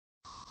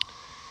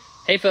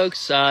Hey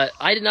folks,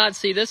 I did not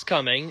see this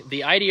coming.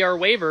 The IDR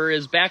waiver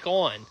is back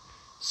on.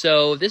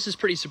 So this is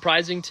pretty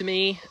surprising to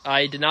me.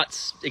 I did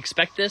not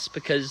expect this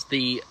because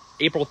the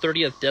April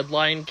 30th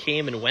deadline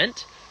came and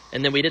went,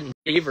 and then we didn't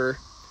waiver.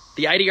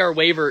 The IDR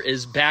waiver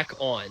is back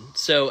on.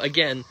 So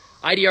again,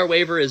 IDR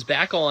waiver is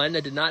back on. I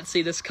did not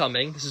see this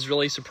coming. This is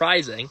really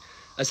surprising.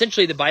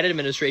 Essentially, the Biden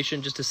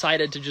administration just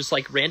decided to just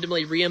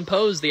randomly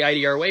reimpose the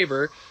IDR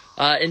waiver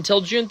until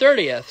June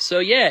 30th. So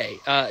yay.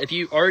 If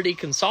you already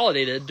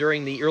consolidated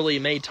during the early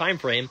May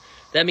timeframe,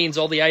 that means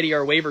all the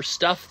IDR waiver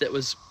stuff that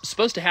was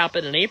supposed to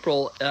happen in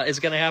April is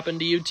going to happen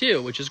to you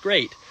too, which is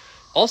great.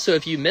 Also,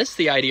 if you missed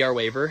the IDR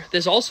waiver,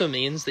 this also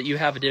means that you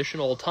have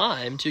additional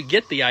time to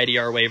get the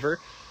IDR waiver.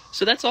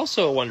 So that's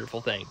also a wonderful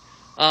thing.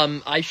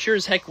 I sure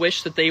as heck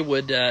wish that they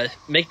would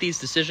make these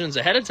decisions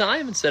ahead of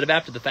time instead of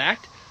after the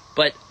fact.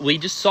 But we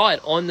just saw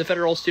it on the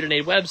Federal Student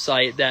Aid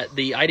website that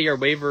the IDR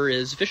waiver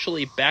is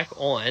officially back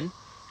on.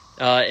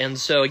 And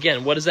so,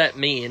 again, what does that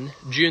mean?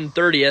 June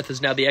 30th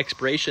is now the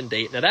expiration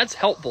date. Now, that's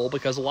helpful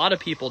because a lot of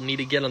people need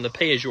to get on the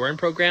pay-as-you-earn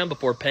program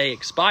before pay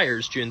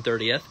expires June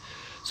 30th.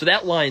 So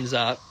that lines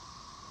up.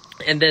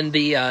 And then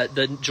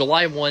the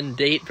July 1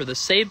 date for the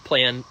SAVE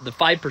plan, the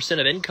 5%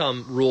 of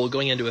income rule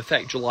going into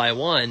effect July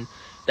 1,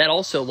 that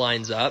also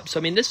lines up. So,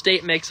 I mean, this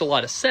date makes a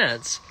lot of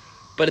sense.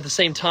 But at the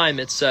same time,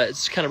 it's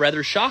kind of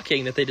rather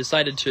shocking that they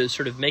decided to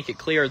sort of make it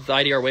clear that the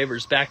IDR waiver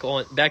is back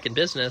in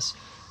business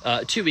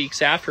 2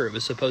 weeks after it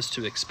was supposed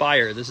to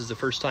expire. This is the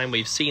first time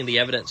we've seen the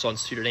evidence on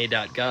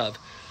studentaid.gov.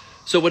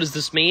 So what does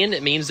this mean?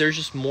 It means there's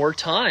just more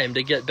time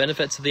to get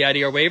benefits of the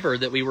IDR waiver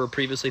that we were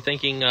previously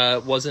thinking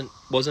wasn't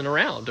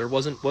around or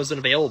wasn't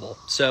available.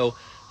 So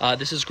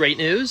this is great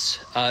news.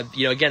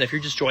 Again, if you're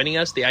just joining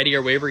us, the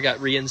IDR waiver got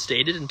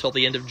reinstated until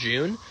the end of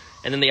June.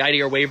 And then the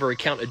IDR waiver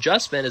account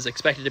adjustment is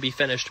expected to be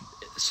finished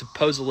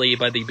supposedly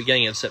by the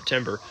beginning of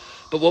September.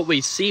 But what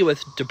we see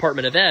with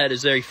Department of Ed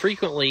is they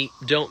frequently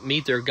don't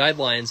meet their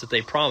guidelines that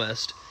they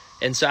promised.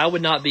 And so I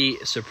would not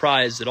be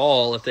surprised at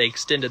all if they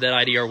extended that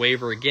IDR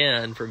waiver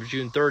again from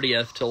June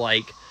 30th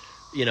to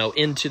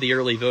into the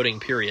early voting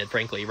period,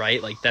 frankly,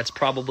 right? That's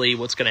probably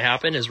what's going to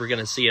happen is we're going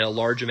to see a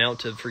large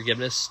amount of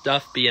forgiveness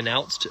stuff be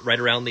announced right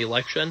around the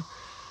election.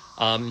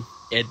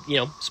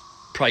 It's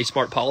probably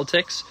smart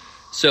politics.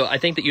 So I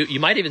think that you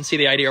might even see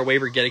the IDR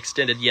waiver get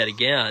extended yet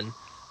again,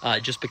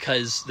 just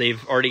because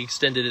they've already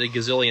extended it a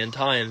gazillion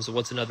times.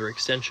 What's another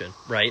extension,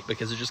 right?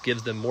 Because it just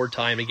gives them more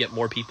time to get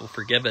more people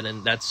forgiven,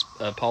 and that's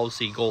a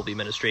policy goal the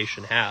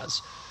administration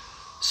has.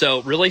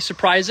 So really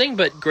surprising,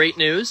 but great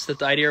news that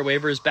the IDR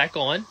waiver is back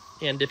on.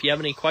 And if you have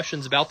any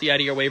questions about the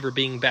IDR waiver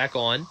being back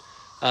on,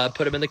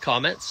 put them in the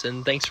comments.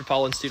 And thanks for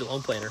following Student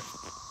Loan Planner.